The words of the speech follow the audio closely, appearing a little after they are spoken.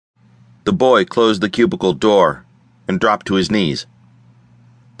The boy closed the cubicle door and dropped to his knees.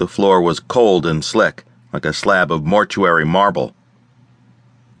 The floor was cold and slick, like a slab of mortuary marble.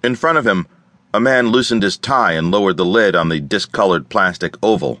 In front of him, a man loosened his tie and lowered the lid on the discolored plastic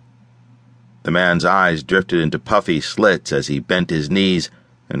oval. The man's eyes drifted into puffy slits as he bent his knees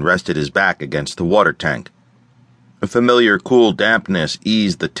and rested his back against the water tank. A familiar cool dampness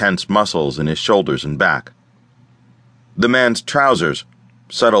eased the tense muscles in his shoulders and back. The man's trousers,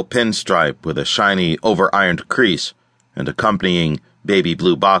 subtle pinstripe with a shiny, over-ironed crease and accompanying baby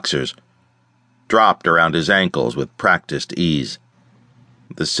blue boxers, dropped around his ankles with practiced ease.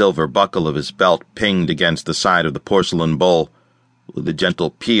 The silver buckle of his belt pinged against the side of the porcelain bowl with the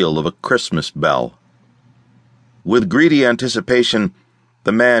gentle peal of a Christmas bell. With greedy anticipation,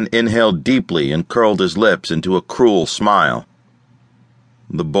 the man inhaled deeply and curled his lips into a cruel smile.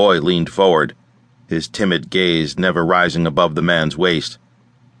 The boy leaned forward, his timid gaze never rising above the man's waist.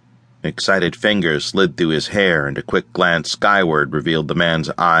 Excited fingers slid through his hair, and a quick glance skyward revealed the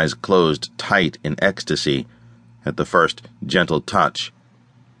man's eyes closed tight in ecstasy at the first gentle touch.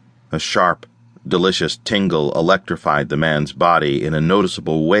 A sharp, delicious tingle electrified the man's body in a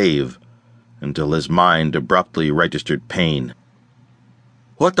noticeable wave until his mind abruptly registered pain.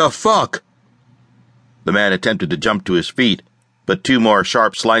 "What the fuck?" The man attempted to jump to his feet, but two more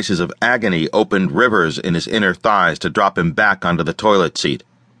sharp slices of agony opened rivers in his inner thighs to drop him back onto the toilet seat.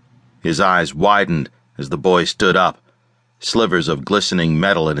 His eyes widened as the boy stood up, slivers of glistening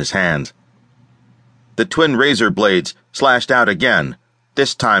metal in his hands. The twin razor blades slashed out again,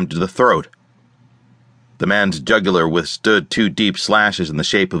 this time to the throat. The man's jugular withstood two deep slashes in the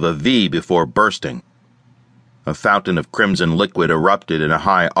shape of a V before bursting. A fountain of crimson liquid erupted in a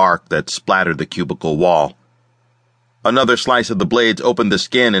high arc that splattered the cubicle wall. Another slice of the blades opened the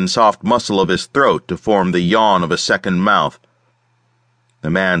skin and soft muscle of his throat to form the yawn of a second mouth. The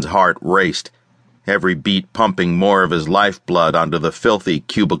man's heart raced, every beat pumping more of his lifeblood onto the filthy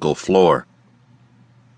cubicle floor.